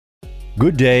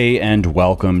Good day and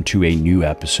welcome to a new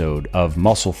episode of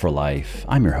Muscle for Life.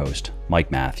 I'm your host,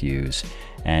 Mike Matthews,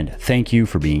 and thank you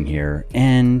for being here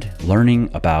and learning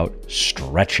about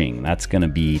stretching. That's going to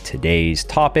be today's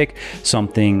topic,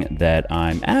 something that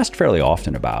I'm asked fairly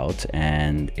often about,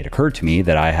 and it occurred to me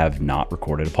that I have not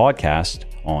recorded a podcast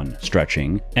on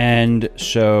stretching, and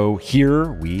so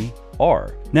here we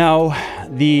are. Now,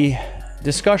 the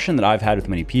discussion that I've had with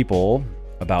many people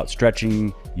about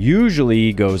stretching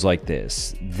usually goes like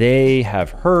this. They have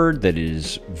heard that it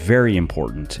is very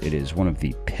important. It is one of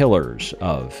the pillars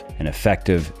of an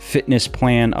effective fitness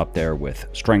plan, up there with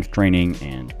strength training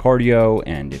and cardio.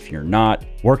 And if you're not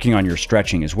working on your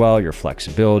stretching as well, your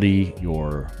flexibility,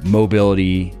 your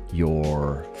mobility,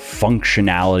 your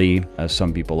functionality, as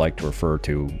some people like to refer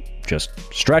to just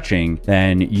stretching,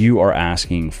 then you are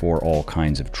asking for all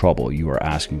kinds of trouble. You are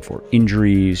asking for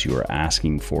injuries. You are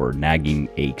asking for nagging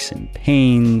aches and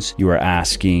pains. You are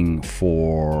asking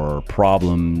for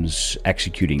problems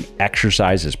executing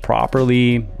exercises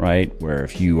properly, right? Where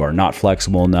if you are not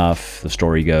flexible enough, the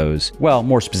story goes, well,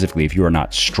 more specifically, if you are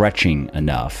not stretching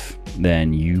enough,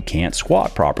 then you can't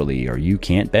squat properly or you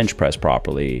can't bench press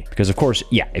properly. Because of course,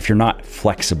 if you're not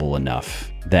flexible enough,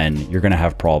 then you're going to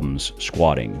have problems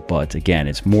squatting. But again,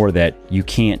 it's more that you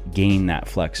can't gain that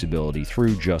flexibility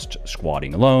through just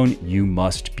squatting alone. You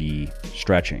must be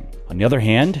stretching. On the other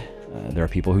hand, there are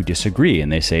people who disagree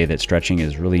and they say that stretching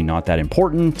is really not that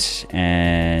important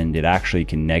and it actually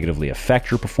can negatively affect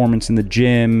your performance in the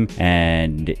gym,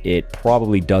 and it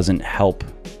probably doesn't help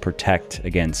protect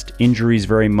against injuries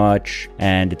very much,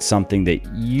 and it's something that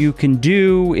you can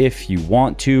do if you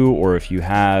want to, or if you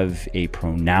have a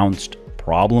pronounced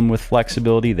problem with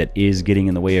flexibility that is getting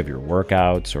in the way of your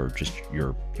workouts or just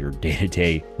your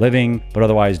day-to-day living, but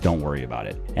otherwise don't worry about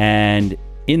it. And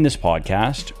in this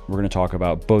podcast, we're going to talk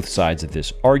about both sides of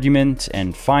this argument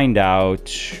and find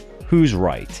out who's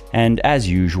right. And as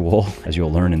usual, as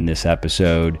you'll learn in this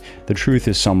episode, the truth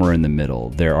is somewhere in the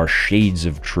middle. There are shades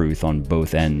of truth on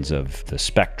both ends of the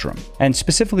spectrum. And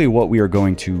specifically what we are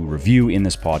going to review in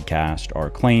this podcast are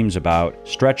claims about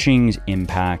stretching's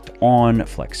impact on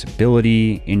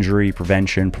flexibility, injury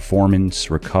prevention,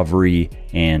 performance, recovery,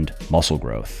 and muscle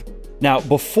growth. Now,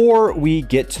 before we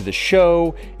get to the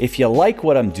show, if you like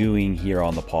what I'm doing here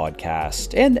on the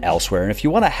podcast and elsewhere, and if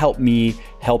you want to help me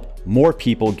help more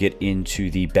people get into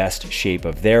the best shape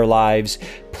of their lives,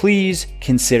 please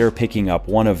consider picking up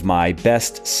one of my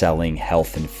best-selling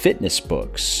health and fitness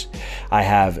books. I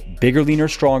have Bigger, Leaner,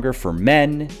 Stronger for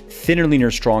men, Thinner,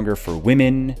 Leaner, Stronger for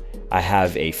women. I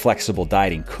have a flexible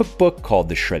dieting cookbook called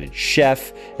The Shredded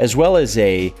Chef, as well as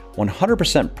a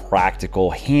 100%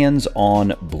 practical,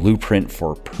 hands-on blueprint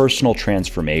for personal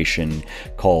transformation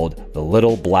called The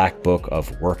Little Black Book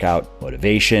of Workout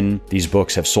Motivation. These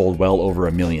books have sold well over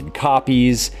 1 million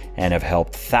copies and have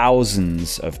helped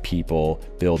thousands of people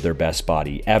build their best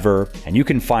body ever. And you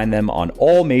can find them on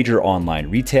all major online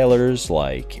retailers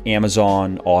like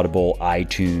Amazon, Audible,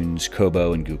 iTunes,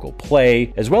 Kobo, and Google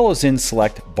Play, as well as in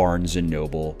select Barnes &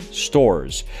 Noble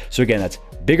stores. So again, that's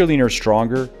Bigger, Leaner,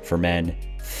 Stronger for men,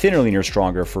 Thinner, Leaner,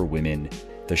 Stronger for women,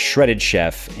 The Shredded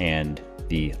Chef, and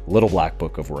The Little Black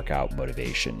Book of Workout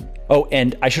Motivation. Oh,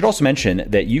 and I should also mention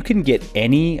that you can get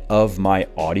any of my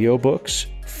audiobooks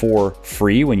for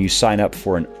free when you sign up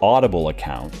for an Audible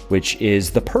account, which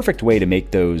is the perfect way to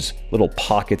make those little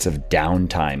pockets of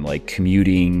downtime like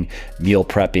commuting, meal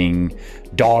prepping,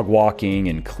 dog walking,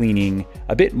 and cleaning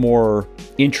a bit more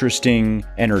interesting,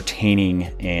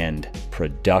 entertaining, and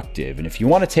productive. And if you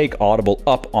want to take Audible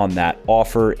up on that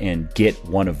offer and get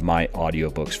one of my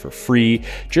audiobooks for free,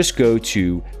 just go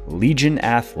to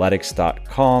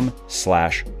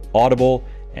legionathletics.com/audible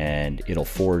and it'll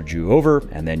forward you over,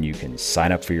 and then you can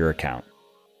sign up for your account.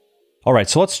 All right,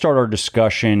 so let's start our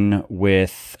discussion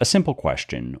with a simple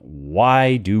question.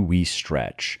 Why do we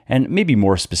stretch? And maybe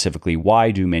more specifically, why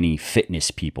do many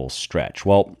fitness people stretch?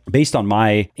 Well, based on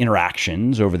my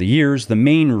interactions over the years, the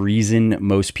main reason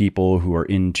most people who are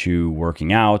into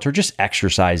working out or just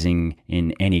exercising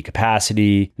in any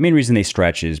capacity, the main reason they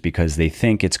stretch is because they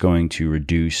think it's going to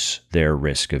reduce their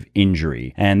risk of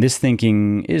injury. And this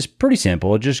thinking is pretty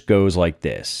simple. It just goes like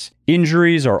this.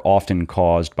 Injuries are often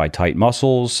caused by tight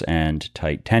muscles and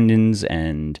tight tendons,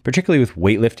 and particularly with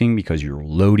weightlifting, because you're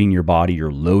loading your body,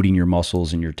 you're loading your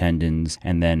muscles and your tendons,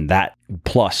 and then that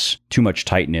plus too much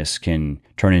tightness can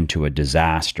turn into a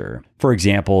disaster. For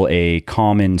example, a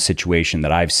common situation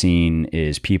that I've seen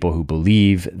is people who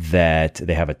believe that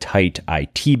they have a tight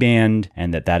IT band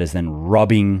and that is then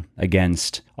rubbing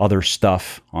against other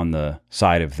stuff on the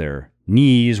side of their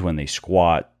knees when they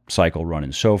squat, cycle, run,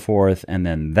 and so forth. And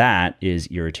then that is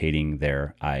irritating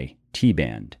their IT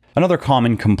T-band. Another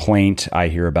common complaint I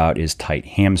hear about is tight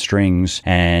hamstrings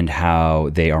and how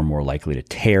they are more likely to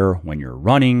tear when you're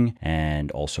running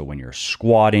and also when you're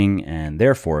squatting. And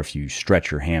therefore, if you stretch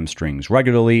your hamstrings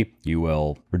regularly, you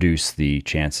will reduce the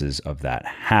chances of that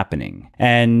happening.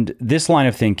 And this line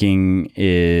of thinking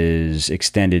is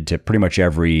extended to pretty much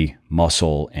every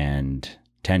muscle and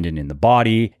tendon in the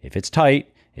body. If it's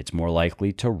tight, it's more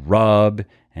likely to rub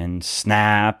and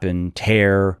snap and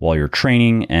tear while you're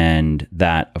training. And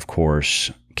that, of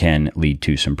course, can lead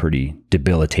to some pretty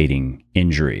debilitating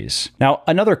injuries. Now,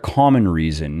 another common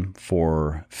reason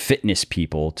for fitness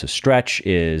people to stretch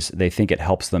is they think it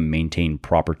helps them maintain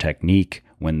proper technique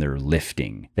when they're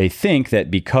lifting. They think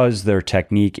that because their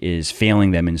technique is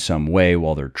failing them in some way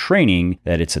while they're training,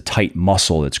 that it's a tight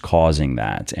muscle that's causing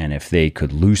that. And if they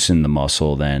could loosen the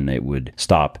muscle, then it would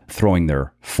stop throwing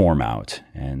their form out.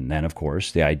 And then, of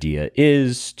course, the idea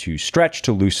is to stretch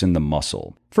to loosen the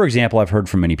muscle. For example, I've heard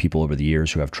from many people over the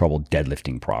years who have trouble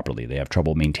deadlifting properly. They have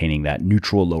trouble maintaining that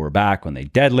neutral lower back when they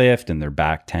deadlift, and their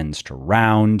back tends to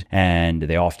round. And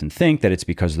they often think that it's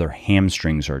because their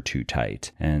hamstrings are too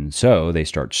tight. And so they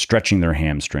start stretching their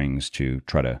hamstrings to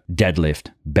try to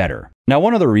deadlift better. Now,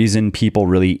 one other reason people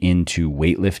really into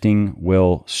weightlifting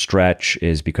will stretch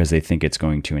is because they think it's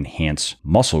going to enhance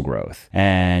muscle growth.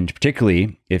 And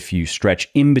particularly if you stretch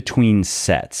in between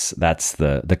sets, that's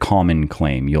the common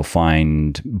claim. You'll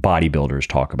find bodybuilders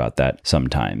talk about that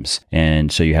sometimes.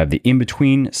 And so you have the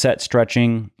in-between set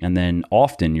stretching, and then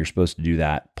often you're supposed to do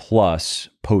that plus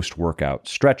post-workout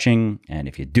stretching. And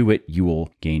if you do it, you will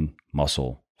gain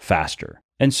muscle faster.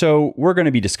 And so we're going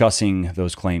to be discussing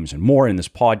those claims and more in this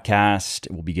podcast.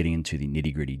 We'll be getting into the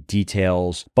nitty-gritty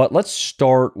details, but let's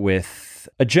start with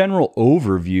a general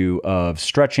overview of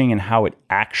stretching and how it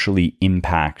actually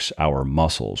impacts our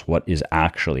muscles, what is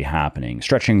actually happening.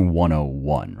 Stretching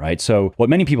 101, right? So what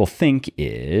many people think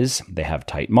is they have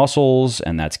tight muscles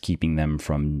and that's keeping them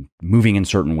from moving in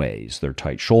certain ways. Their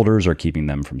tight shoulders are keeping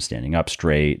them from standing up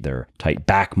straight. Their tight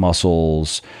back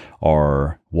muscles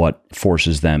are what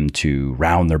forces them to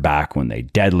round their back when they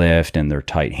deadlift, and their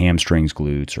tight hamstrings,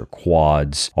 glutes, or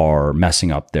quads are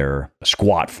messing up their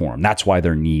squat form. That's why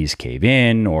their knees cave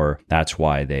in, or that's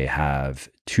why they have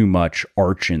too much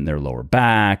arch in their lower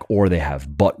back, or they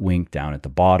have butt wink down at the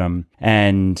bottom.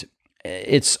 And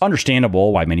it's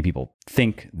understandable why many people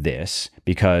think this,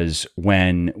 because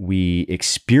when we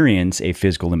experience a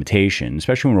physical limitation,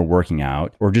 especially when we're working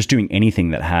out or just doing anything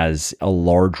that has a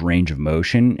large range of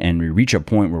motion, and we reach a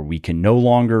point where we can no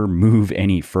longer move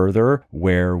any further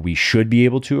where we should be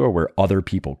able to or where other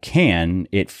people can,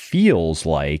 it feels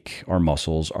like our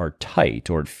muscles are tight,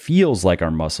 or it feels like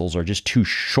our muscles are just too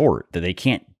short, that they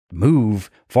can't move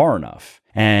far enough.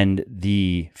 And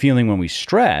the feeling when we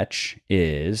stretch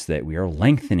is that we are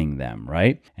lengthening them,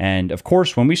 right? And of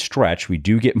course, when we stretch, we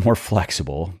do get more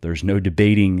flexible. There's no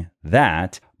debating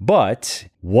that. But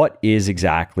what is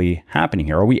exactly happening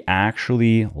here? Are we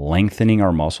actually lengthening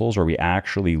our muscles? Are we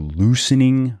actually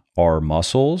loosening our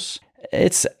muscles?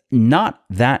 It's not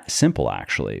that simple,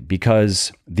 actually,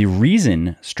 because the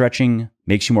reason stretching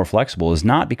makes you more flexible is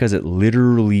not because it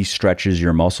literally stretches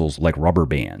your muscles like rubber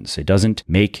bands. It doesn't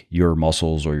make your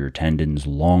muscles or your tendons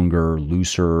longer,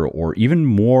 looser, or even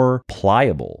more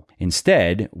pliable.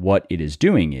 Instead, what it is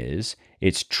doing is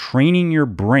it's training your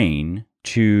brain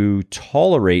to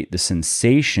tolerate the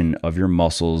sensation of your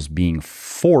muscles being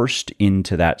forced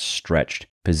into that stretched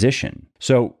position.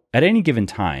 So at any given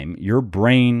time, your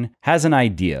brain has an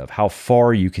idea of how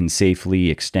far you can safely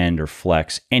extend or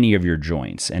flex any of your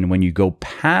joints. And when you go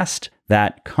past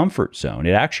that comfort zone,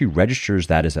 it actually registers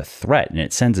that as a threat, and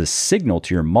it sends a signal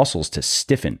to your muscles to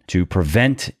stiffen, to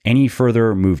prevent any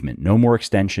further movement. No more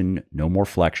extension, no more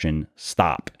flexion,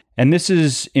 stop. And this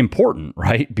is important,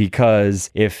 right? Because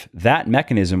if that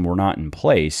mechanism were not in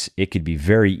place, it could be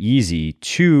very easy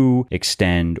to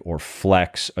extend or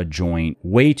flex a joint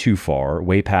way too far,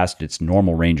 way past its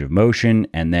normal range of motion.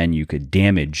 And then you could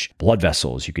damage blood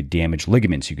vessels, you could damage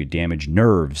ligaments, you could damage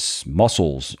nerves,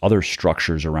 muscles, other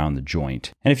structures around the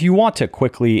joint. And if you want to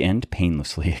quickly and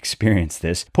painlessly experience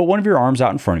this, put one of your arms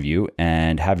out in front of you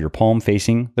and have your palm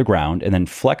facing the ground, and then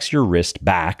flex your wrist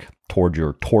back toward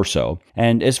your torso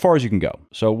and as far as you can go.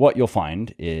 So what you'll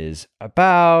find is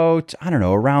about,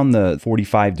 around the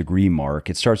 45-degree mark,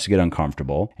 it starts to get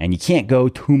uncomfortable and you can't go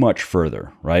too much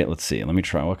further, right? Let's see. Let me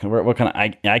try. What kind of,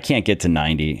 I can't get to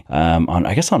 90.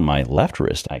 I guess on my left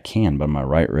wrist I can, but on my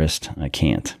right wrist I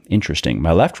can't. Interesting.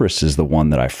 My left wrist is the one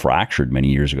that I fractured many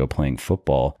years ago playing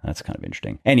football. That's kind of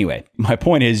interesting. Anyway, my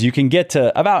point is you can get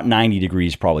to about 90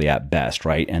 degrees probably at best,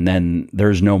 right? And then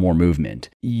there's no more movement.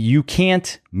 You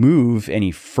can't move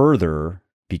any further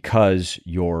because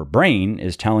your brain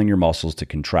is telling your muscles to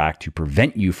contract to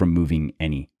prevent you from moving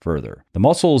any further. The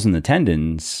muscles and the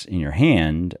tendons in your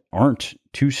hand aren't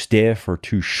too stiff or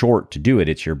too short to do it.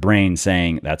 It's your brain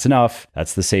saying, that's enough.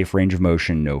 That's the safe range of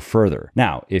motion, no further.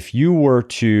 Now, if you were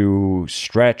to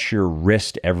stretch your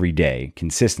wrist every day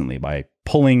consistently by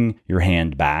pulling your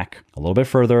hand back a little bit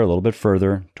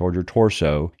further toward your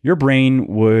torso, your brain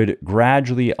would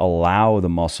gradually allow the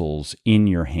muscles in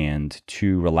your hand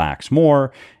to relax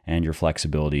more and your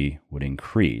flexibility would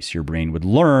increase. Your brain would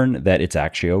learn that it's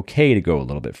actually okay to go a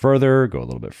little bit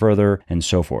further, and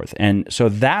so forth. And so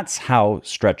that's how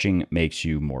stretching makes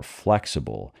you more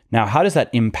flexible. Now, how does that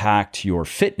impact your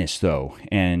fitness though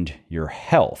and your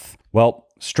health? Well,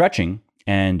 stretching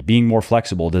and being more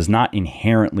flexible does not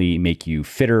inherently make you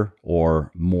fitter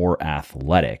or more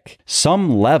athletic.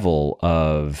 Some level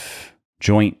of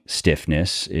joint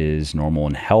stiffness is normal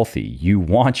and healthy. You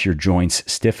want your joints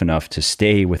stiff enough to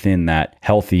stay within that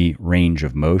healthy range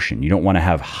of motion. You don't want to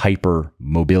have hyper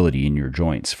mobility in your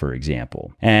joints, for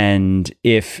example. And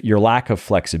if your lack of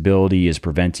flexibility is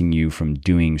preventing you from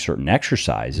doing certain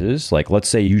exercises, like let's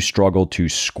say you struggle to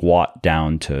squat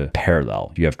down to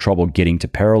parallel, you have trouble getting to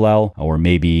parallel, or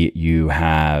maybe you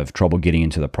have trouble getting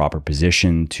into the proper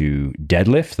position to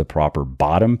deadlift, the proper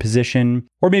bottom position,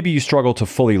 or maybe you struggle to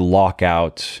fully lock out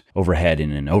overhead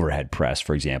in an overhead press,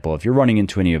 for example. If you're running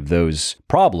into any of those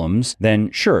problems,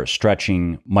 then sure,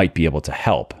 stretching might be able to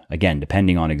help. Again,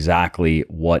 depending on exactly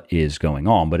what is going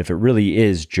on. But if it really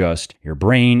is just your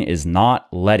brain is not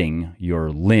letting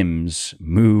your limbs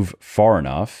move far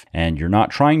enough and you're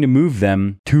not trying to move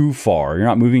them too far, you're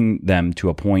not moving them to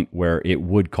a point where it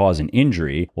would cause an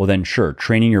injury, well then sure,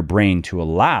 training your brain to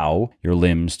allow your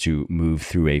limbs to move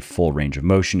through a full range of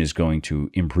motion is going to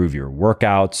improve your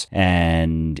workouts.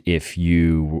 And if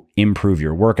you improve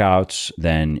your workouts,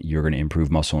 then you're going to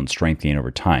improve muscle and strength gain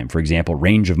over time. For example,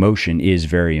 range of motion is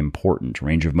very important.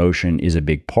 Range of motion is a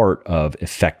big part of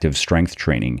effective strength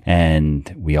training.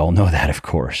 And we all know that, of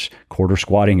course. Quarter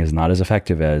squatting is not as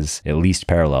effective as at least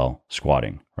parallel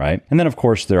squatting, right? And then, of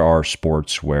course, there are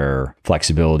sports where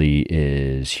flexibility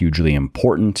is hugely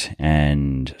important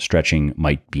and stretching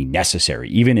might be necessary.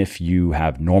 Even if you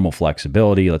have normal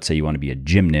flexibility, let's say you want to be a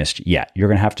gymnast, yeah, you're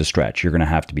going to have to stretch. You're going to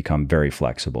have to become very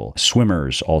flexible.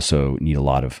 Swimmers also need a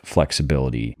lot of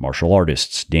flexibility, martial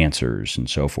artists, dancers, and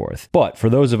so forth. But for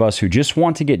those of us who just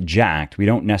want to get jacked, we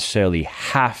don't necessarily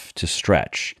have to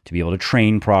stretch to be able to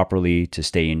train properly, to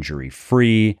stay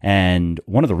injury-free. And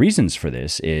one of the reasons for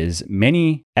this is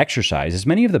many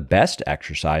of the best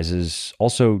exercises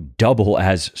also double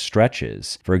as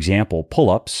stretches. For example,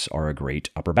 pull-ups are a great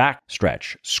upper back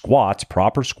stretch. Squats,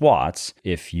 proper squats,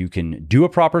 if you can do a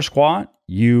proper squat,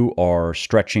 you are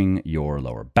stretching your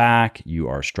lower back, you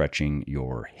are stretching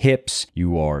your hips,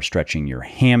 you are stretching your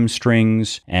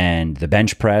hamstrings, and the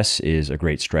bench press is a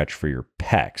great stretch for your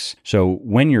pecs. So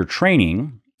when you're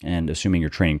training, and assuming you're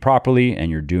training properly and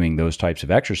you're doing those types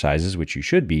of exercises, which you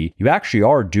should be, you actually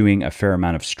are doing a fair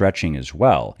amount of stretching as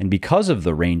well. And because of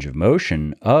the range of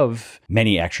motion of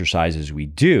many exercises we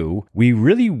do, we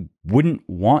really wouldn't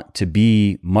want to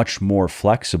be much more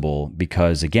flexible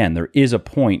because, again, there is a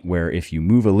point where if you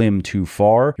move a limb too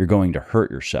far, you're going to hurt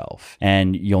yourself.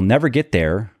 And you'll never get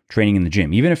there training in the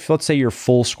gym. Even if, let's say, you're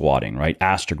full squatting, right?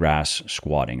 Ass to grass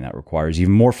squatting, that requires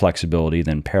even more flexibility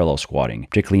than parallel squatting,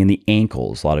 particularly in the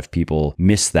ankles. A lot of people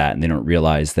miss that and they don't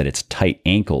realize that it's tight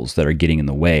ankles that are getting in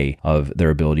the way of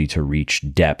their ability to reach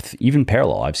depth, even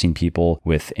parallel. I've seen people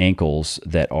with ankles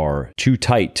that are too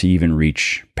tight to even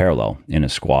reach parallel in a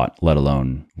squat, let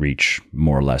alone reach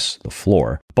more or less the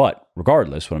floor. But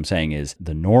regardless, what I'm saying is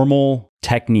the normal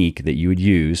technique that you would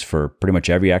use for pretty much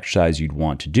every exercise you'd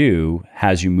want to do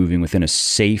has you moving within a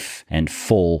safe and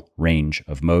full range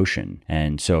of motion.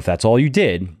 And so if that's all you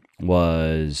did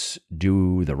was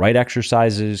do the right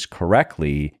exercises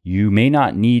correctly, you may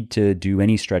not need to do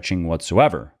any stretching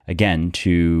whatsoever. Again,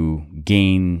 to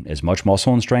gain as much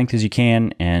muscle and strength as you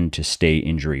can and to stay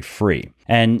injury-free.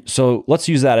 And so let's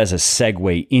use that as a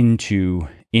segue into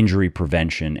injury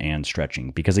prevention and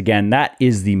stretching, because again, that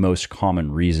is the most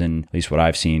common reason, at least what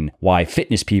I've seen, why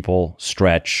fitness people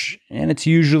stretch. And it's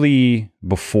usually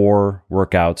before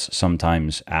workouts,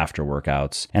 sometimes after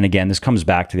workouts. And again, this comes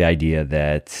back to the idea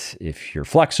that if you're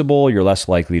flexible, you're less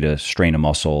likely to strain a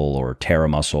muscle or tear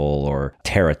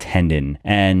a tendon.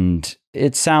 And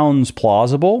It sounds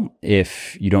plausible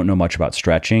if you don't know much about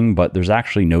stretching, but there's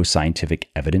actually no scientific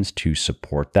evidence to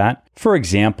support that. For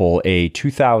example, a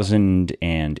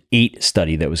 2008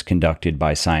 study that was conducted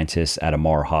by scientists at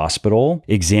Amar Hospital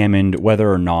examined whether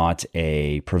or not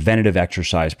a preventative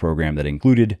exercise program that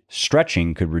included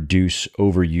stretching could reduce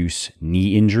overuse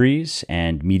knee injuries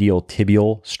and medial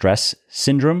tibial stress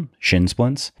syndrome, shin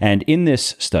splints. And in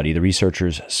this study, the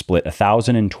researchers split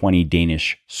 1,020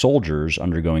 Danish soldiers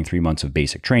undergoing 3 months of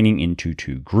basic training into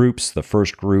 2 groups. The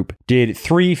first group did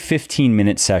 3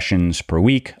 15-minute sessions per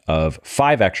week of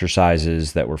 5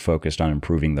 exercises that were focused on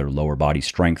improving their lower body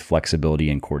strength, flexibility,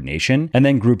 and coordination. And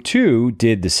then group 2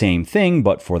 did the same thing,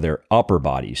 but for their upper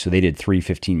body. So they did 3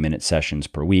 15-minute sessions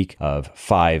per week of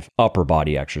 5 upper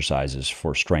body exercises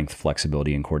for strength,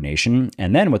 flexibility, and coordination.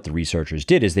 And then what the researchers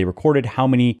did is they recorded how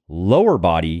many lower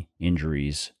body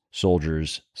injuries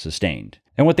soldiers sustained.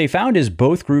 And what they found is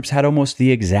both groups had almost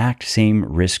the exact same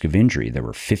risk of injury. There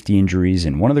were 50 injuries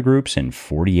in one of the groups and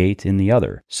 48 in the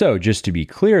other. So just to be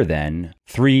clear then,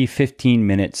 3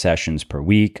 15-minute sessions per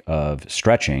week of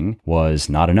stretching was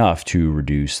not enough to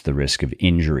reduce the risk of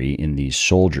injury in these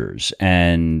soldiers.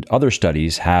 And other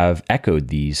studies have echoed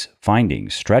these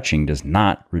findings. Stretching does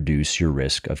not reduce your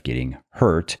risk of getting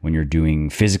hurt when you're doing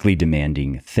physically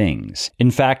demanding things.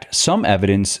 In fact, some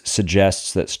evidence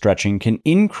suggests that stretching can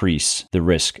increase the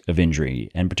risk of injury,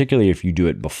 and particularly if you do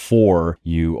it before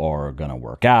you are going to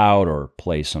work out or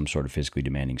play some sort of physically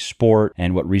demanding sport.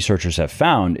 And what researchers have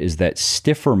found is that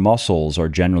stiffer muscles are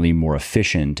generally more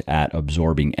efficient at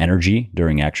absorbing energy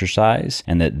during exercise,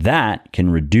 and that can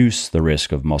reduce the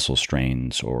risk of muscle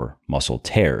strains or muscle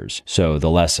tears. So the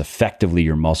less effectively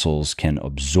your muscles can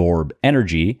absorb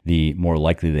energy, the more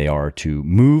likely they are to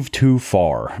move too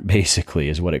far, basically,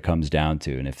 is what it comes down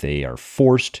to. And if they are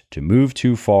forced to move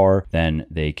too far, then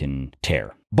they can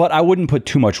tear. But I wouldn't put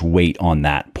too much weight on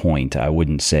that point. I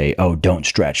wouldn't say, oh, don't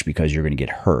stretch because you're going to get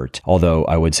hurt. Although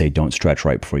I would say don't stretch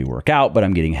right before you work out, but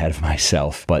I'm getting ahead of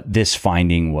myself. But this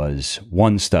finding was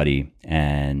one study,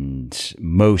 and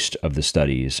most of the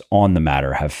studies on the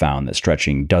matter have found that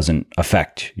stretching doesn't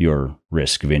affect your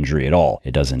risk of injury at all.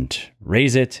 It doesn't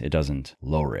raise it. It doesn't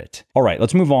lower it. All right,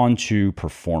 let's move on to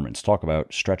performance. Talk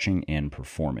about stretching and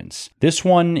performance. This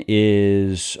one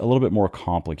is a little bit more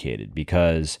complicated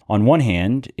because on one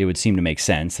hand, it would seem to make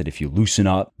sense that if you loosen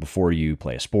up before you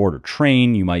play a sport or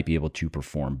train, you might be able to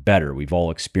perform better. We've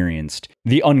all experienced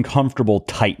the uncomfortable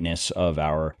tightness of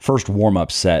our first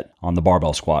warm-up set on the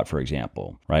barbell squat, for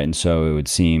example, right? And so it would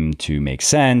seem to make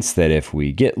sense that if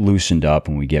we get loosened up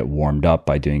and we get warmed up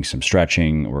by doing some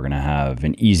stretching, we're going to have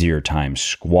an easier time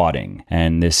squatting.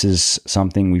 And this is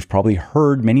something we've probably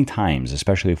heard many times,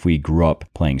 especially if we grew up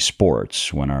playing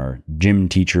sports, when our gym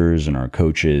teachers and our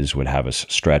coaches would have us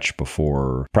stretch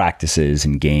before practices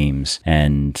and games.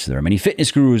 And there are many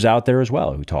fitness gurus out there as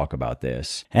well who talk about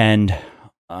this. And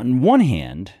on one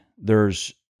hand,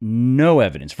 there's no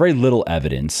evidence, very little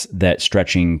evidence that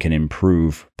stretching can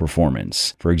improve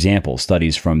performance. For example,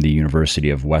 studies from the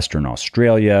University of Western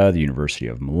Australia, the University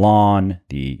of Milan,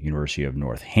 the University of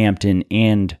Northampton,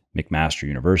 and McMaster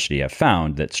University have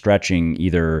found that stretching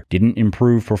either didn't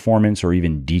improve performance or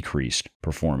even decreased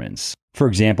performance. For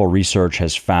example, research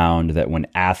has found that when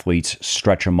athletes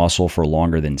stretch a muscle for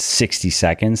longer than 60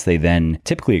 seconds, they then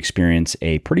typically experience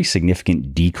a pretty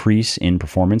significant decrease in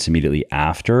performance immediately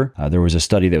after. There was a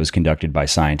study that was conducted by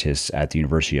scientists at the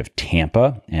University of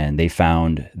Tampa, and they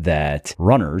found that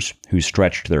runners who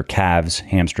stretched their calves,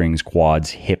 hamstrings, quads,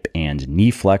 hip, and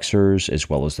knee flexors, as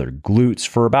well as their glutes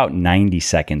for about 90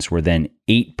 seconds were then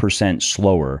 8%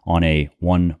 slower on a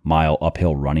 1-mile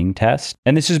uphill running test.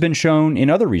 And this has been shown in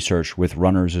other research with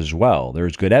runners as well.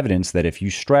 There's good evidence that if you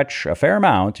stretch a fair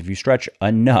amount, if you stretch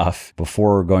enough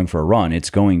before going for a run, it's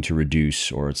going to reduce,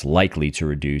 or it's likely to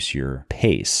reduce, your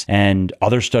pace. And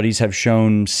other studies have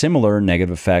shown similar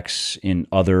negative effects in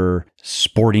other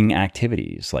sporting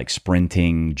activities like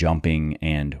sprinting, jumping,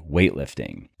 and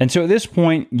weightlifting. And so at this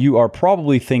point, you are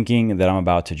probably thinking that I'm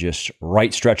about to just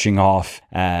write stretching off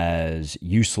as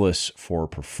useless for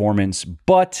performance,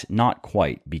 but not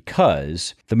quite,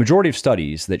 because the majority of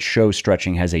studies that show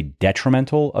stretching has a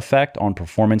detrimental effect on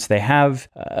performance, they have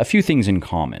a few things in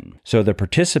common. So the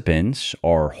participants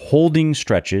are holding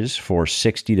stretches for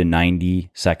 60 to 90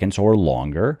 seconds or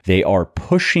longer. They are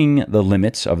pushing the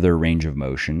limits of their range of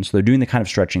motion. So they're doing the kind of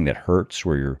stretching that hurts,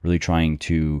 where you're really trying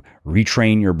to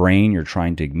retrain your brain. You're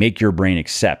trying to make your brain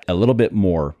accept a little bit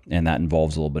more, and that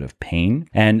involves a little bit of pain.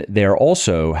 And they're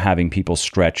also having people people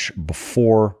stretch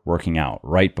before working out,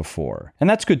 right before. And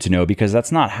that's good to know because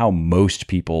that's not how most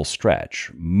people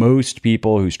stretch. Most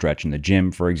people who stretch in the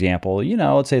gym, for example,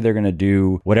 let's say they're going to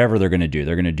do whatever they're going to do.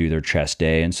 They're going to do their chest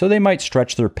day. And so they might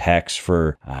stretch their pecs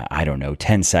for,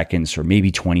 10 seconds or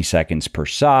maybe 20 seconds per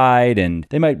side. And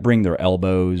they might bring their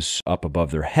elbows up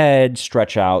above their head,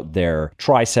 stretch out their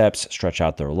triceps, stretch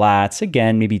out their lats,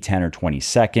 again, maybe 10 or 20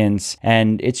 seconds.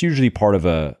 And it's usually part of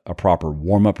a proper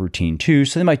warm-up routine too.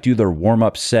 So they might do their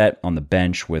warm-up set on the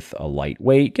bench with a light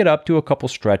weight, get up to a couple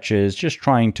stretches, just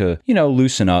trying to,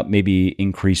 loosen up, maybe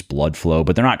increase blood flow,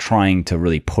 but they're not trying to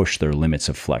really push their limits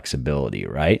of flexibility,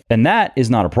 right? And that is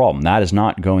not a problem. That is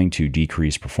not going to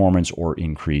decrease performance or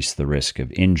increase the risk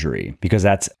of injury because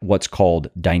that's what's called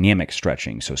dynamic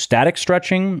stretching. So static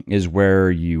stretching is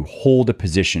where you hold a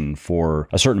position for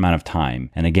a certain amount of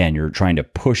time. And again, you're trying to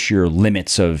push your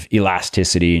limits of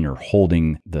elasticity and you're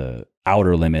holding the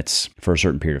outer limits for a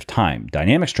certain period of time.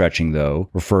 Dynamic stretching, though,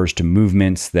 refers to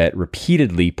movements that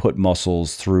repeatedly put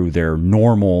muscles through their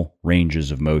normal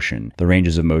ranges of motion, the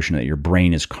ranges of motion that your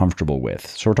brain is comfortable with.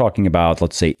 So we're talking about,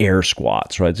 let's say, air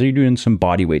squats, right? So you're doing some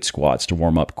body weight squats to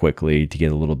warm up quickly to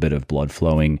get a little bit of blood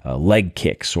flowing, leg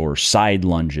kicks or side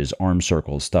lunges, arm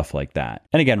circles, stuff like that.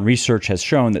 And again, research has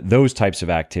shown that those types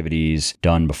of activities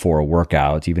done before a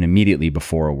workout, even immediately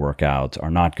before a workout,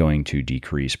 are not going to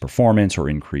decrease performance or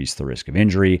increase the risk of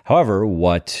injury. However,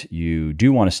 what you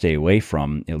do want to stay away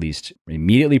from, at least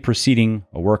immediately preceding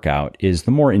a workout, is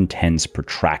the more intense,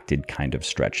 protracted kind of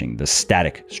stretching, the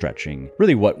static stretching,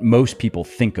 really what most people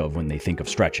think of when they think of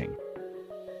stretching.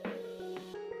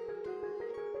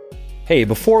 Hey,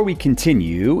 before we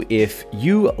continue, if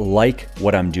you like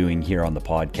what I'm doing here on the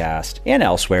podcast and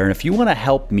elsewhere, and if you want to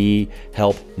help me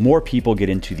help more people get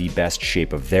into the best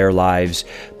shape of their lives,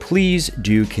 please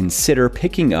do consider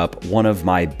picking up one of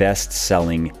my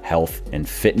best-selling health and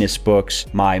fitness books.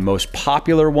 My most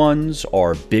popular ones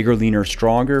are Bigger, Leaner,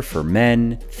 Stronger for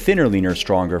men, Thinner, Leaner,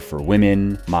 Stronger for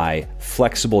women, my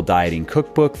flexible dieting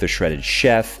cookbook, The Shredded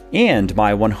Chef, and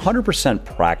my 100%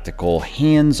 practical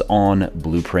hands-on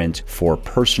blueprint for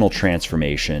personal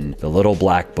transformation, The Little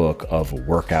Black Book of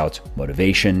Workout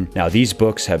Motivation. Now, these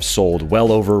books have sold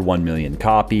well over 1 million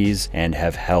copies and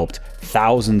have helped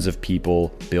thousands of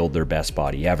people build their best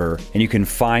body ever. And you can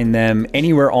find them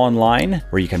anywhere online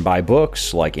where you can buy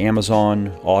books like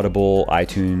Amazon, Audible,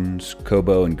 iTunes,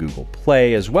 Kobo, and Google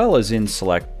Play, as well as in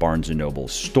select Barnes & Noble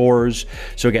stores.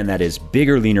 So again, that is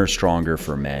Bigger, Leaner, Stronger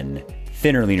for men,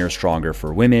 Thinner, Leaner, Stronger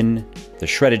for women, The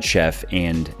Shredded Chef,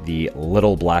 and The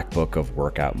Little Black Book of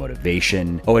Workout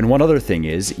Motivation. Oh, and one other thing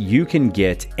is you can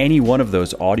get any one of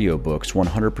those audiobooks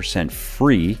 100%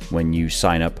 free when you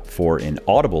sign up for an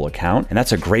Audible account. And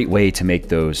that's a great way to make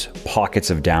those pockets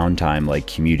of downtime like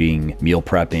commuting, meal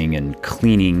prepping, and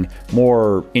cleaning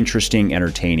more interesting,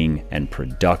 entertaining, and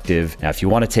productive. Now, if you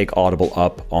want to take Audible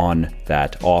up on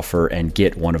that offer and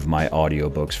get one of my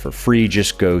audiobooks for free,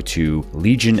 just go to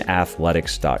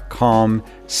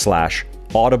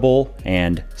legionathletics.com/Audible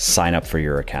and sign up for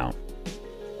your account.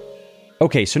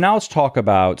 Okay, so now let's talk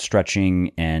about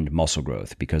stretching and muscle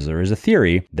growth, because there is a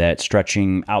theory that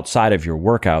stretching outside of your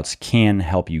workouts can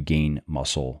help you gain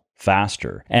muscle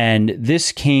faster. And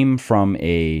this came from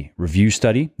a review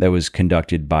study that was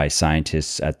conducted by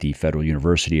scientists at the Federal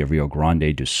University of Rio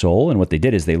Grande do Sul. And what they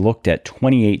did is they looked at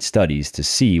 28 studies to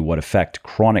see what effect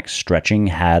chronic stretching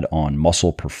had on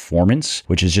muscle performance,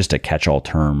 which is just a catch-all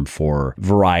term for a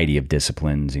variety of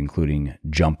disciplines, including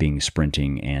jumping,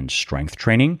 sprinting, and strength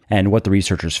training. And what the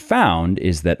researchers found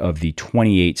is that of the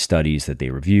 28 studies that they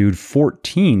reviewed,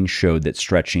 14 showed that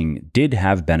stretching did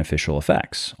have beneficial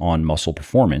effects on muscle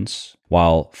performance,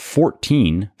 while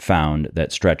 14 found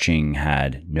that stretching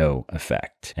had no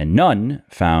effect, and none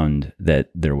found that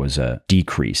there was a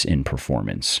decrease in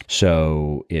performance.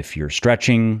 So if you're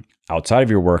stretching outside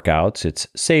of your workouts, it's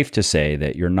safe to say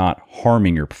that you're not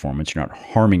harming your performance, you're not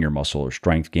harming your muscle or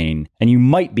strength gain, and you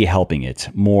might be helping it.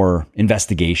 More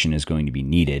investigation is going to be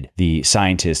needed. The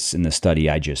scientists in the study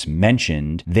I just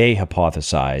mentioned, they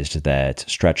hypothesized that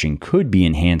stretching could be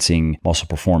enhancing muscle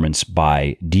performance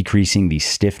by decreasing the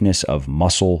stiffness of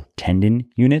muscle tendon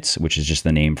units, which is just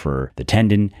the name for the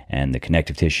tendon and the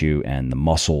connective tissue and the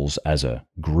muscles as a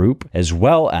group, as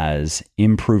well as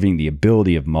improving the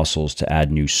ability of muscles to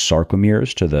add new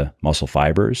sarcomeres to the muscle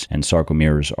fibers. And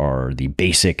sarcomeres are the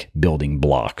basic building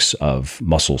blocks of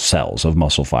muscle cells, of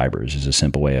muscle fibers, is a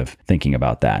simple way of thinking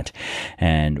about that.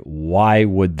 And why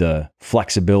would the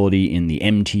flexibility in the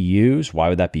MTUs, why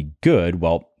would that be good?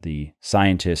 Well, the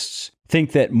scientists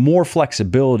think that more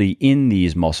flexibility in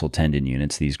these muscle tendon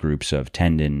units, these groups of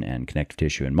tendon and connective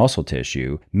tissue and muscle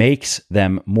tissue, makes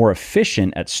them more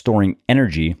efficient at storing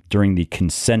energy during the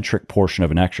concentric portion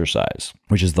of an exercise,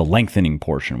 which is the lengthening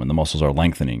portion when the muscles are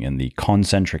lengthening, and the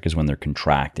concentric is when they're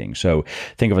contracting. So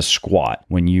think of a squat.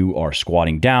 When you are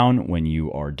squatting down, when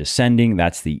you are descending,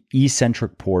 that's the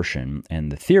eccentric portion.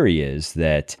 And the theory is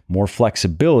that more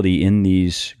flexibility in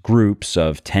these groups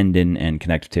of tendon and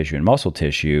connective tissue and muscle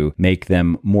tissue make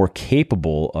them more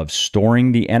capable of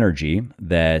storing the energy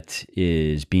that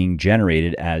is being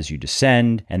generated as you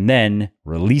descend and then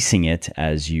releasing it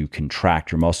as you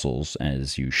contract your muscles,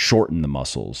 as you shorten the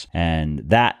muscles. And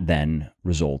that then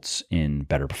results in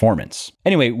better performance.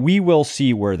 Anyway, we will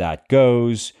see where that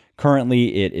goes.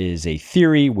 Currently, it is a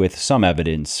theory with some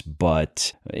evidence,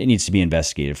 but it needs to be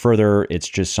investigated further. It's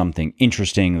just something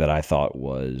interesting that I thought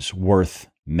was worth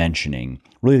mentioning.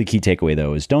 Really, the key takeaway,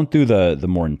 though, is don't do the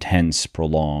more intense,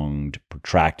 prolonged,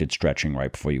 protracted stretching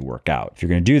right before you work out. If you're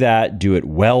going to do that, do it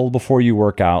well before you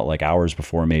work out, like hours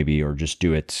before maybe, or just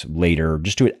do it later.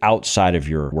 Just do it outside of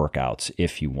your workouts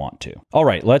if you want to. All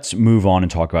right, let's move on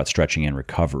and talk about stretching and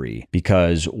recovery,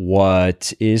 because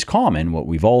what is common, what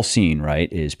we've all seen,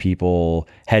 right, is people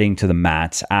heading to the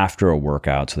mats after a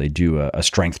workout. So they do a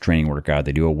strength training workout,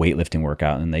 they do a weightlifting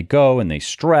workout, and they go and they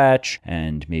stretch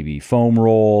and maybe foam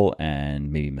roll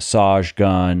and maybe massage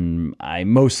gun. I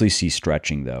mostly see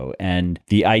stretching though. And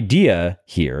the idea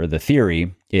here, the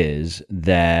theory, is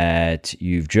that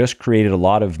you've just created a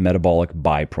lot of metabolic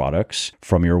byproducts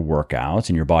from your workouts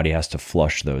and your body has to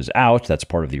flush those out. That's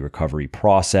part of the recovery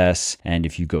process. And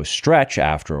if you go stretch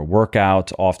after a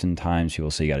workout, oftentimes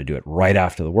people say you got to do it right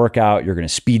after the workout. You're going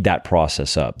to speed that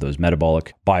process up. Those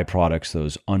metabolic byproducts,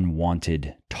 those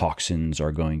unwanted toxins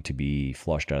are going to be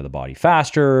flushed out of the body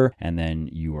faster, and then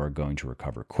you are going to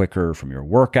recover quicker from your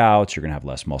workouts. You're going to have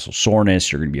less muscle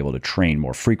soreness. You're going to be able to train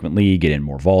more frequently, get in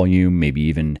more volume, maybe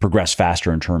even progress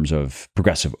faster in terms of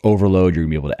progressive overload. You're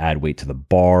going to be able to add weight to the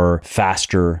bar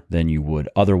faster than you would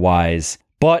otherwise.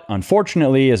 But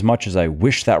unfortunately, as much as I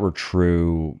wish that were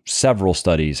true, several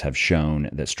studies have shown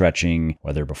that stretching,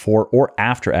 whether before or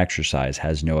after exercise,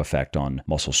 has no effect on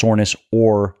muscle soreness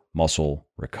or muscle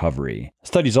recovery.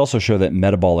 Studies also show that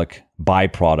metabolic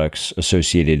byproducts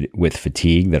associated with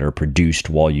fatigue that are produced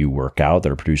while you work out,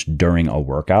 that are produced during a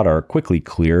workout, are quickly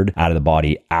cleared out of the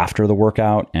body after the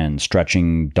workout, and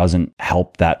stretching doesn't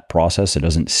help that process. It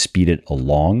doesn't speed it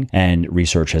along. And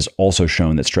research has also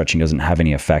shown that stretching doesn't have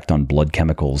any effect on blood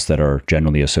chemicals that are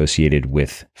generally associated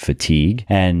with fatigue.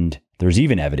 And there's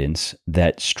even evidence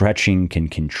that stretching can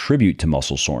contribute to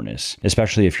muscle soreness,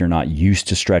 especially if you're not used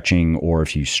to stretching, or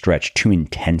if you stretch too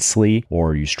intensely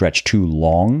or you stretch too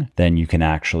long, then you can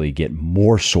actually get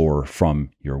more sore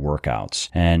from your workouts.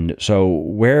 And so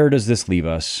where does this leave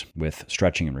us with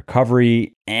stretching and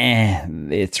recovery?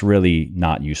 It's really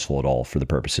not useful at all for the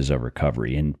purposes of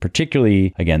recovery. And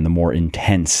particularly, again, the more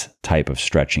intense type of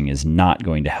stretching is not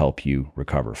going to help you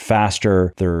recover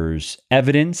faster. There's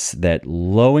evidence that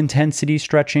low intensity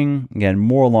stretching, again,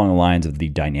 more along the lines of the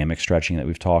dynamic stretching that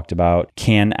we've talked about,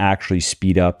 can actually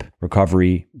speed up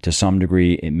recovery to some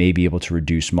degree. It may be able to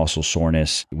reduce muscle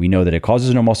soreness. We know that it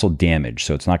causes no muscle damage,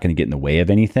 so it's not going to get in the way of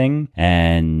anything.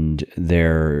 And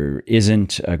there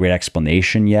isn't a great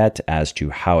explanation yet as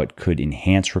to how it could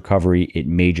enhance recovery. It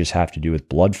may just have to do with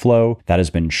blood flow. That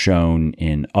has been shown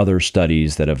in other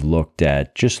studies that have looked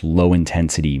at just low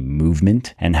intensity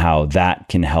movement and how that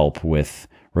can help with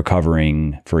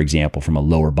recovering, for example, from a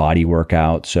lower body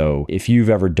workout. So if you've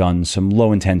ever done some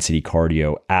low intensity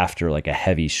cardio after like a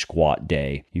heavy squat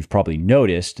day, you've probably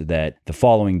noticed that the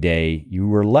following day you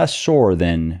were less sore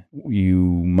than you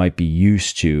might be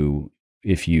used to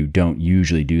if you don't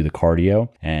usually do the cardio.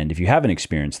 And if you haven't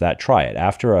experienced that, try it.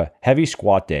 After a heavy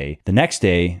squat day, the next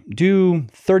day, do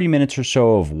 30 minutes or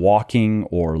so of walking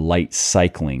or light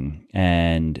cycling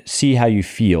and see how you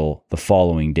feel the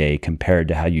following day compared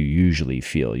to how you usually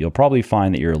feel. You'll probably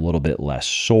find that you're a little bit less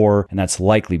sore, and that's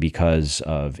likely because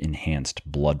of enhanced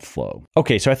blood flow.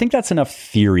 Okay, so I think that's enough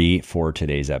theory for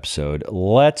today's episode.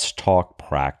 Let's talk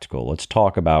practical. Let's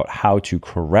talk about how to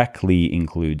correctly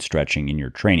include stretching in your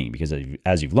training, because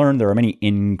as you've learned, there are many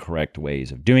incorrect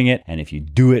ways of doing it. And if you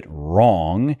do it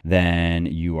wrong, then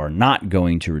you are not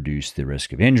going to reduce the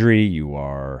risk of injury. You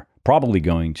are probably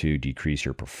going to decrease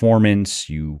your performance.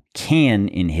 You can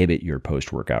inhibit your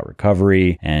post-workout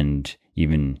recovery and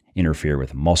even interfere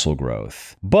with muscle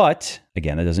growth. But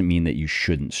again, that doesn't mean that you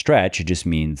shouldn't stretch. It just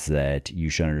means that you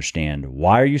should understand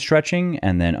why are you stretching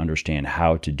and then understand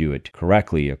how to do it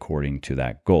correctly according to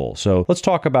that goal. So let's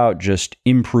talk about just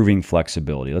improving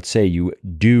flexibility. Let's say you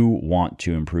do want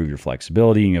to improve your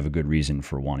flexibility and you have a good reason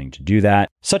for wanting to do that,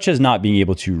 such as not being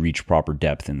able to reach proper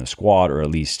depth in the squat, or at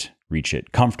least reach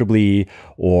it comfortably,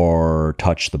 or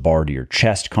touch the bar to your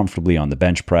chest comfortably on the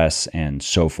bench press, and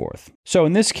so forth. So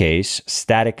in this case,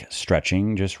 static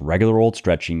stretching, just regular old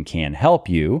stretching, can help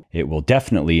you. It will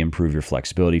definitely improve your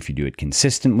flexibility if you do it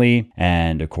consistently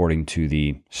and according to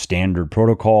the standard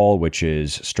protocol, which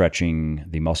is stretching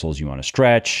the muscles you want to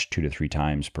stretch 2 to 3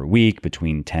 times per week,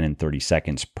 between 10 and 30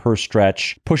 seconds per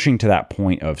stretch, pushing to that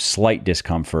point of slight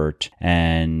discomfort.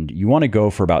 And you want to go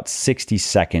for about 60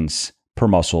 seconds per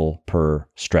muscle per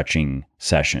stretching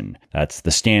session. That's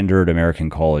the standard American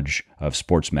College of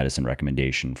Sports Medicine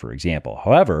recommendation, for example.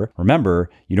 However, remember,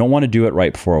 you don't want to do it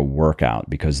right before a workout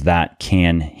because that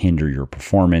can hinder your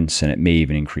performance and it may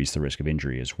even increase the risk of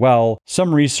injury as well.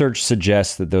 Some research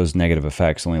suggests that those negative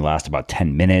effects only last about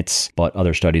 10 minutes, but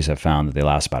other studies have found that they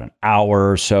last about an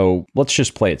hour. So let's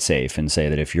just play it safe and say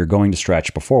that if you're going to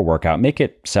stretch before a workout, make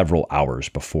it several hours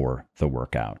before the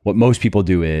workout. What most people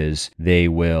do is they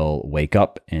will wake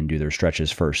up and do their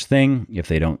stretches first thing. If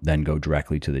they don't then go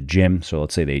directly to the gym. So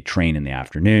let's say they train in the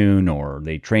afternoon or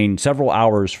they train several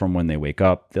hours from when they wake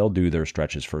up. They'll do their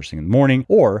stretches first thing in the morning,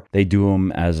 or they do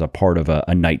them as a part of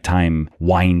a nighttime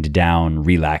wind down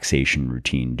relaxation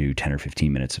routine, do 10 or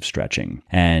 15 minutes of stretching.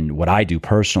 And what I do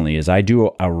personally is I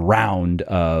do a round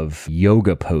of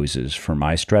yoga poses for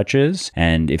my stretches.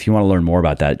 And if you want to learn more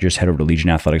about that, just head over to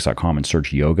legionathletics.com and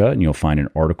search yoga, and you'll find an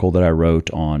article that I wrote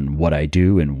on what I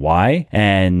do and why.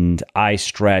 And I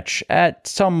stretch at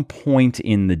some point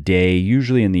in the day,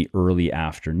 usually in the early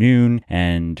afternoon.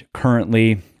 And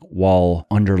currently, while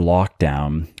under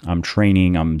lockdown,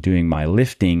 I'm doing my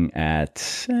lifting at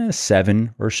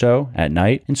 7 or so at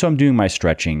night. And so I'm doing my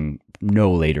stretching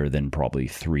no later than probably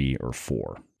 3 or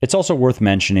 4. It's also worth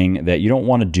mentioning that you don't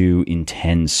want to do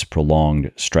intense,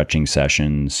 prolonged stretching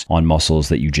sessions on muscles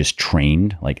that you just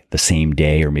trained, like the same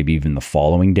day or maybe even the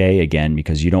following day, again,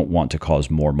 because you don't want to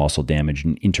cause more muscle damage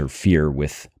and interfere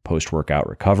with post-workout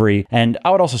recovery. And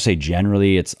I would also say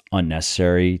generally it's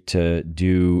unnecessary to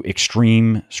do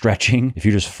extreme stretching. If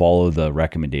you just follow the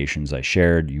recommendations I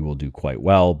shared, you will do quite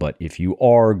well. But if you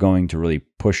are going to really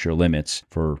push your limits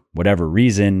for whatever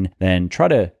reason, then try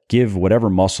to give whatever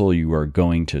muscle you are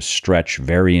going to stretch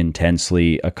very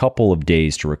intensely a couple of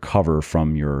days to recover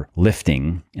from your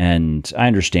lifting. And I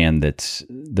understand that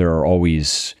there are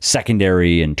always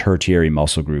secondary and tertiary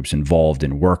muscle groups involved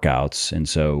in workouts. And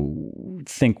so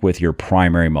think with your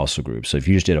primary muscle groups. So if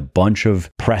you just did a bunch of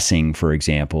pressing, for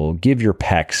example, give your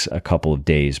pecs a couple of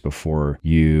days before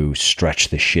you stretch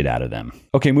the shit out of them.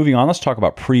 Okay, moving on, let's talk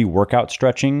about pre-workout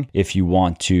stretching. If you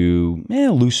want to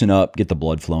loosen up, get the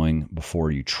blood flowing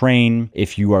before you train.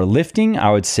 If you are lifting,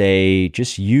 I would say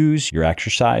just use your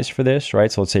exercise for this,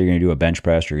 right? So let's say you're going to do a bench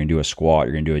press, you're going to do a squat,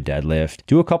 you're going to do a deadlift.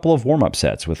 Do a couple of warm-up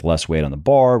sets with less weight on the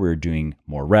bar. We're doing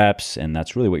more reps, and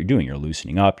that's really what you're doing. You're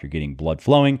loosening up, you're getting blood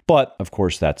flowing. But of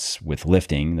course, that's with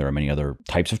lifting. There are many other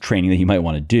types of training that you might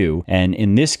want to do. And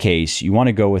in this case, you want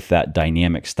to go with that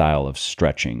dynamic style of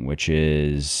stretching, which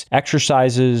is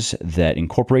exercises that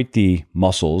incorporate the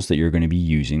muscles that you're going to be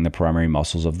using, the primary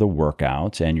muscles of the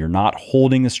workout, and you're not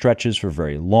holding the stretches for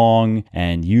very long.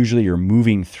 And usually you're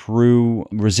moving through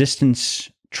resistance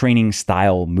training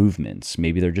style movements.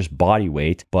 Maybe they're just body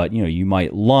weight, but you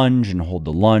might lunge and hold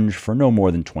the lunge for no more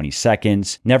than 20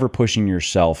 seconds, never pushing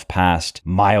yourself past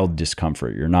mild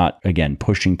discomfort. You're not, again,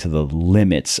 pushing to the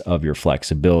limits of your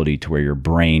flexibility to where your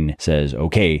brain says,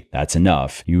 okay, that's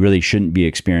enough. You really shouldn't be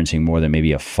experiencing more than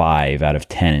maybe a 5 out of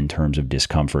 10 in terms of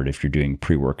discomfort if you're doing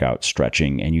pre-workout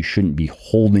stretching, and you shouldn't be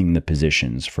holding the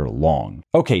positions for long.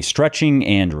 Okay, stretching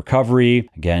and recovery.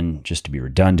 Again, just to be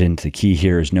redundant, the key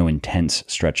here is no intense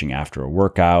stretching after a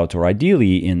workout, or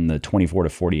ideally in the 24 to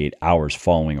 48 hours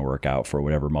following a workout for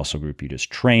whatever muscle group you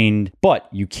just trained. But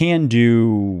you can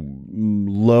do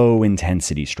low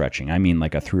intensity stretching. I mean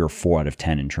like a 3 or 4 out of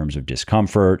 10 in terms of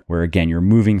discomfort, where again, you're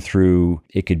moving through,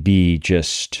 it could be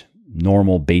just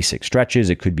normal basic stretches.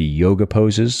 It could be yoga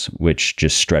poses, which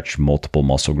just stretch multiple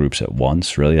muscle groups at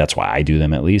once. Really, that's why I do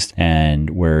them at least.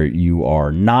 And where you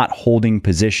are not holding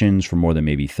positions for more than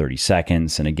maybe 30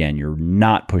 seconds. And again, you're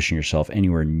not pushing yourself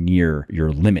anywhere near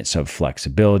your limits of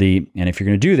flexibility. And if you're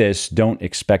going to do this, don't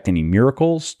expect any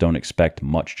miracles. Don't expect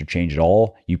much to change at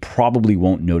all. You probably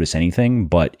won't notice anything,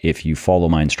 but if you follow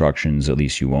my instructions, at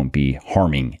least you won't be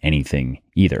harming anything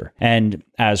either. And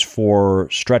as for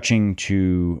stretching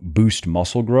to boost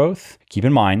muscle growth, keep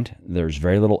in mind, there's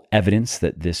very little evidence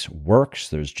that this works.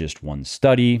 There's just one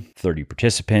study, 30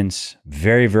 participants,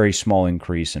 very, very small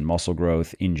increase in muscle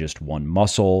growth in just one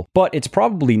muscle, but it's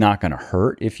probably not going to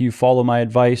hurt if you follow my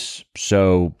advice.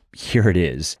 So here it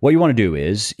is. What you want to do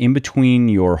is in between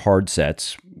your hard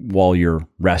sets, while you're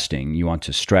resting, you want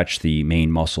to stretch the main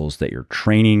muscles that you're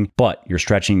training, but your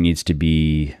stretching needs to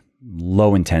be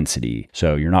low intensity.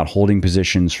 So you're not holding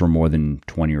positions for more than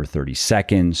 20 or 30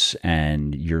 seconds,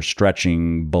 and you're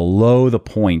stretching below the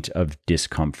point of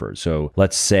discomfort. So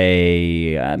let's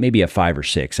say maybe a 5 or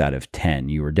 6 out of 10.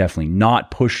 You are definitely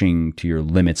not pushing to your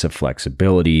limits of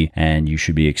flexibility, and you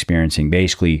should be experiencing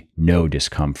basically no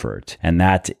discomfort. And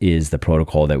that is the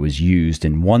protocol that was used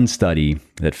in one study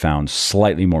that found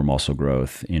slightly more muscle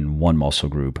growth in one muscle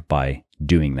group by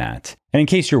doing that. And in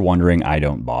case you're wondering, I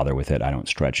don't bother with it. I don't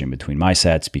stretch in between my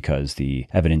sets because the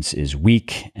evidence is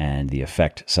weak and the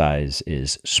effect size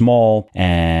is small,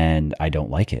 and I don't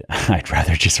like it. I'd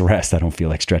rather just rest. I don't feel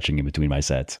like stretching in between my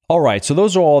sets. All right, so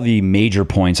those are all the major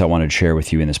points I wanted to share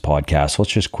with you in this podcast.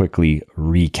 Let's just quickly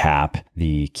recap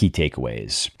the key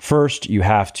takeaways. First, you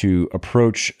have to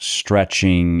approach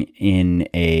stretching in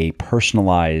a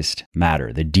personalized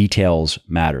manner. The details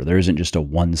matter. There isn't just a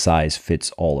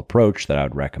one-size-fits-all approach that I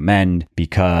would recommend,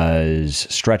 because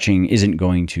stretching isn't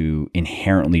going to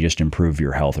inherently just improve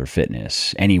your health or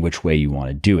fitness any which way you want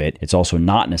to do it. It's also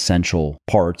not an essential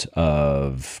part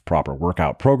of proper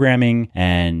workout programming,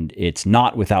 and it's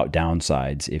not without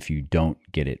downsides if you don't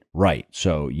get it right.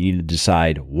 So you need to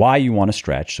decide why you want to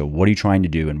stretch. So what are you trying to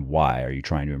do and why? Are you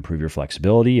trying to improve your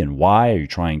flexibility and why? Are you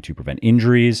trying to prevent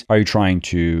injuries? Are you trying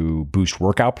to boost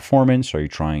workout performance? Are you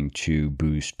trying to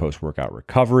boost post-workout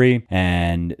recovery?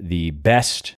 And the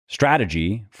best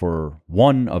strategy for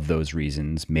one of those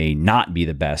reasons may not be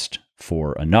the best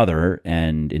for another.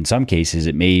 And in some cases,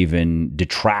 it may even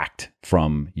detract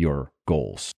from your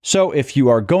goals. So if you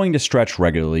are going to stretch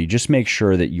regularly, just make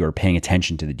sure that you're paying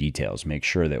attention to the details. Make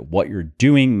sure that what you're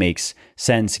doing makes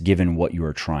sense given what you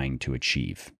are trying to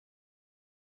achieve.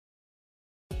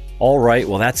 All right,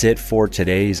 well, that's it for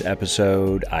today's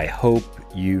episode. I hope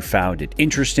you found it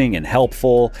interesting and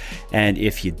helpful. And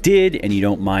if you did, and you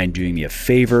don't mind doing me a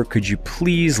favor, could you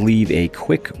please leave a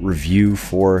quick review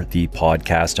for the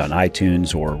podcast on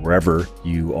iTunes or wherever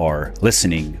you are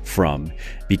listening from?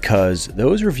 Because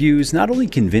those reviews not only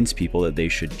convince people that they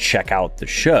should check out the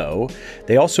show,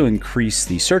 they also increase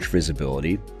the search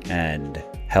visibility and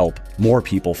help more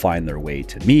people find their way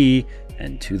to me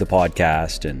and to the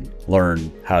podcast and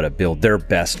learn how to build their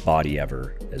best body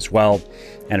ever as well.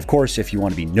 And of course, if you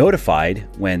want to be notified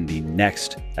when the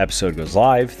next episode goes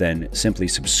live, then simply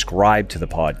subscribe to the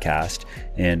podcast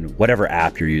in whatever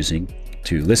app you're using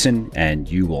to listen, and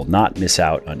you will not miss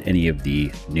out on any of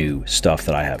the new stuff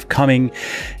that I have coming.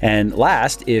 And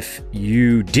last, if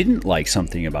you didn't like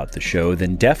something about the show,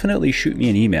 then definitely shoot me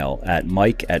an email at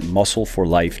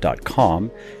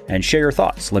mike@muscleforlife.com and share your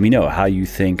thoughts. Let me know how you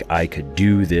think I could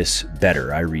do this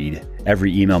better. I read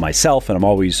every email myself, and I'm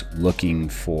always looking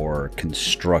for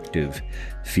constructive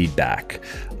feedback.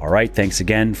 All right, thanks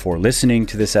again for listening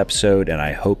to this episode, and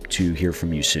I hope to hear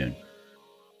from you soon.